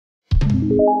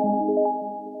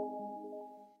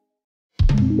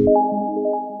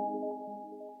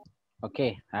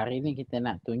Okey, hari ni kita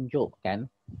nak tunjukkan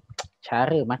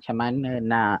cara macam mana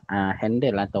nak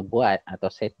handle atau buat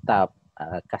atau set up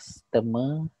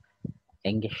customer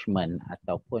engagement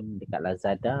ataupun dekat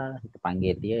Lazada kita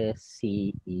panggil dia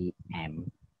CEM.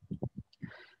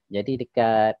 Jadi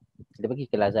dekat kita pergi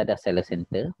ke Lazada Seller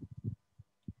Center.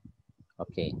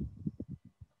 Okey.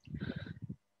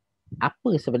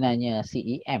 Apa sebenarnya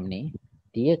CEM ni?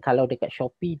 Dia kalau dekat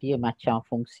Shopee dia macam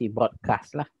fungsi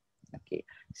broadcast lah. Okey.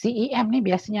 CEM ni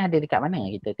biasanya ada dekat mana?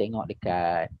 Kita tengok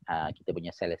dekat kita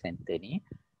punya Seller Center ni.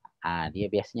 Dia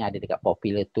biasanya ada dekat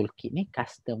popular toolkit ni,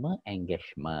 customer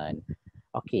engagement.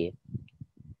 Okey.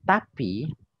 Tapi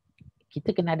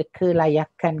kita kena ada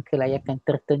kelayakan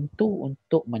tertentu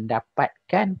untuk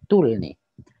mendapatkan tool ni.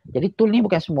 Jadi tool ni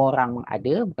bukan semua orang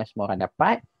ada, bukan semua orang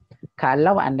dapat.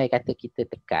 Kalau andai kata kita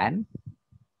tekan,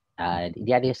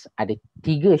 dia ada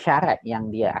 3 syarat yang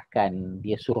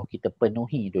dia suruh kita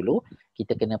penuhi dulu.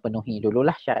 Kita kena penuhi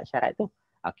dululah syarat-syarat tu.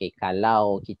 Okey,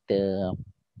 kalau kita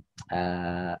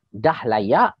dah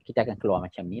layak, kita akan keluar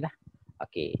macam ni lah.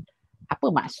 Okey. Apa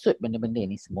maksud benda-benda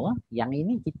ni semua? Yang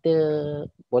ini kita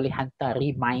boleh hantar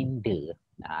reminder,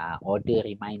 order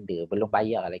reminder, belum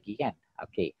bayar lagi kan?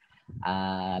 Okey.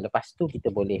 Lepas tu kita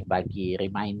boleh bagi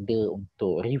reminder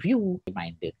untuk review,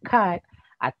 reminder card,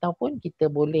 ataupun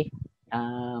kita boleh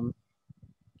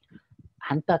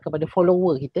hantar kepada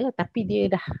follower kita tapi dia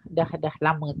dah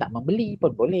lama tak membeli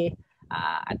pun boleh.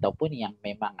 Ataupun yang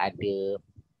memang ada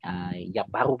yang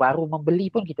baru-baru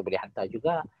membeli pun kita boleh hantar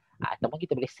juga. Ataupun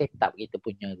kita boleh set up kita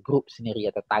punya group sendiri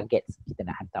atau target kita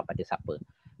nak hantar pada siapa.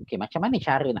 Okey, macam mana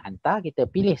cara nak hantar? Kita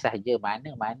pilih sahaja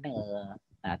mana-mana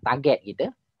target kita.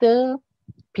 Kita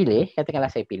pilih, katakanlah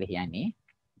saya pilih yang ni.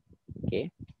 Okey.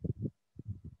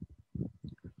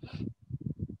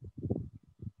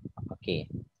 Okey.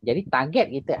 Jadi target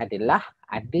kita adalah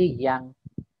ada yang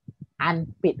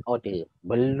unpaid order,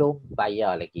 belum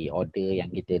bayar lagi, order yang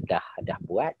kita dah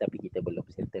buat tapi kita belum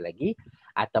settle lagi,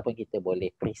 ataupun kita boleh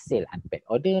pre-sale unpaid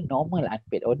order, normal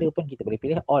unpaid order pun kita boleh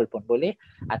pilih, all pun boleh,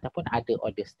 ataupun ada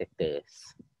order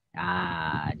status.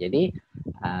 Jadi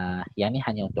yang ni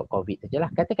hanya untuk COVID sajalah.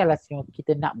 Katakanlah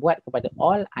kita nak buat kepada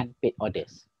all unpaid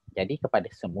orders. Jadi kepada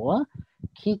semua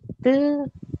kita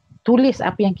tulis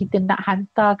apa yang kita nak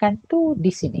hantarkan tu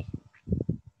di sini.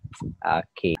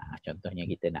 Okey, contohnya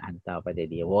kita nak hantar pada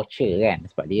dia voucher kan,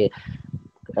 sebab dia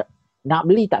nak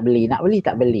beli tak beli, nak beli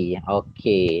tak beli.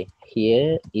 Okey,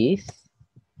 here is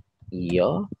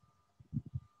your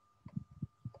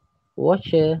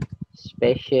voucher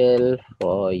special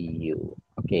for you.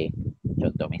 Okey,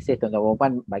 contoh mesej tuan-tuan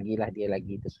perempuan, bagilah dia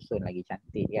lagi tersusun lagi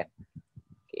cantik kan.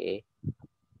 Okey.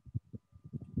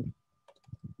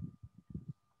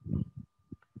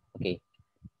 Okey.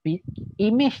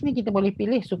 Image ni kita boleh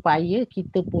pilih supaya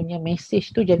kita punya message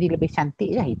tu jadi lebih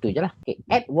cantik lah. Itu je lah. Okay.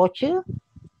 Add voucher.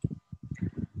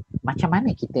 Macam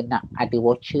mana kita nak ada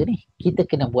voucher ni? Kita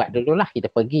kena buat dulu lah. Kita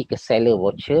pergi ke seller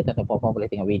voucher. Tuan-tuan puan-puan boleh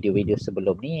tengok video-video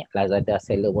sebelum ni. Lazada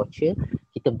seller voucher.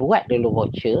 Kita buat dulu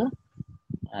voucher.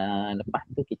 Lepas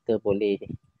tu kita boleh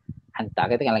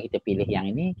hantar. Katakanlah kita pilih yang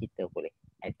ini. Kita boleh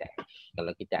attach.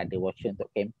 Kalau kita ada voucher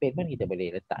untuk campaign pun kita boleh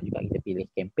letak juga, kita pilih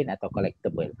campaign atau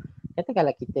collectible.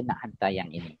 Katakanlah kita nak hantar yang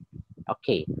ini.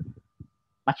 Okey.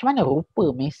 Macam mana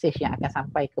rupa mesej yang akan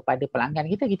sampai kepada pelanggan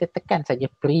kita? Kita tekan saja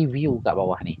preview kat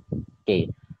bawah ni. Okey.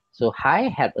 So hi,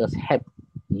 help us help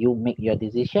you make your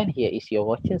decision. Here is your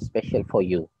voucher special for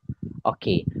you.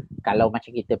 Okey. Kalau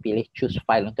macam kita pilih choose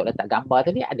file untuk letak gambar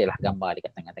tadi, adalah gambar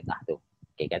dekat tengah-tengah tu.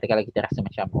 Okey, katakanlah kita rasa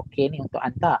macam okey ni untuk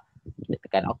hantar. Kita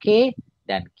tekan okey.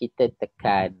 Dan kita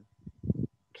tekan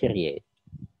create.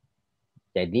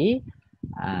 Jadi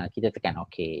kita tekan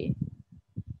OK.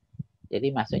 Jadi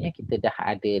maksudnya kita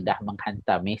dah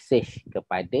menghantar mesej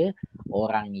kepada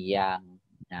orang yang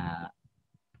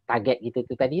target kita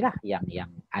tu tadilah,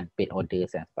 yang unpaid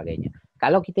orders dan sebagainya.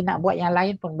 Kalau kita nak buat yang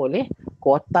lain pun boleh.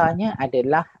 Kuotanya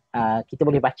adalah kita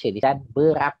boleh baca dan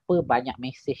berapa banyak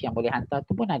mesej yang boleh hantar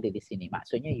tu pun ada di sini.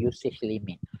 Maksudnya usage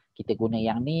limit. Kita guna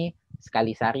yang ni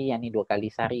sekali sehari, yang ni 2 kali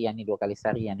sehari, yang ni 2 kali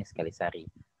sehari, yang ni sekali sehari.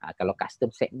 Kalau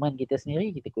custom segment kita sendiri,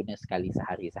 kita guna sekali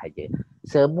sehari sahaja.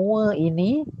 Semua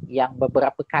ini yang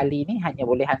beberapa kali ni hanya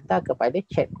boleh hantar kepada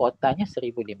chat kuotanya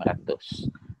 1,500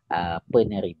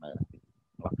 penerima.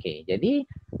 Okey, jadi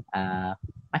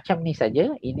macam ni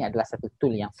saja. Ini adalah satu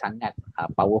tool yang sangat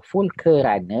powerful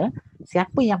kerana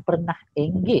siapa yang pernah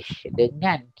engage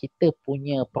dengan kita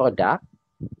punya produk,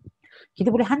 kita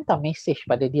boleh hantar message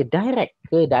pada dia direct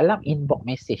ke dalam inbox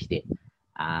message dia.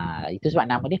 Itu sebab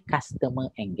nama dia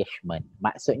customer engagement.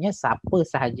 Maksudnya siapa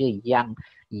sahaja yang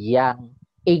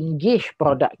engage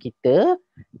produk kita,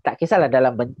 tak kisahlah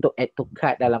dalam bentuk add to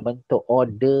cart, dalam bentuk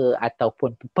order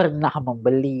ataupun pernah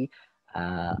membeli,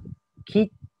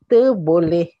 kita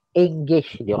boleh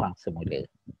engage diorang semula.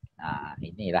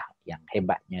 Inilah yang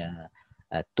hebatnya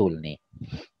tool ni.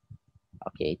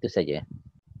 Okey, itu saja.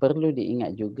 Perlu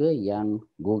diingat juga yang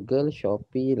Google,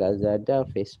 Shopee, Lazada,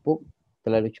 Facebook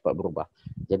terlalu cepat berubah.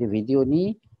 Jadi video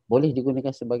ni boleh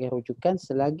digunakan sebagai rujukan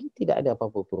selagi tidak ada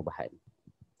apa-apa perubahan.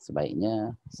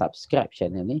 Sebaiknya subscribe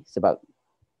channel ni sebab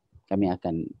kami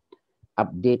akan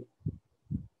update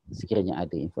sekiranya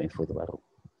ada info-info terbaru.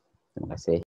 Terima kasih.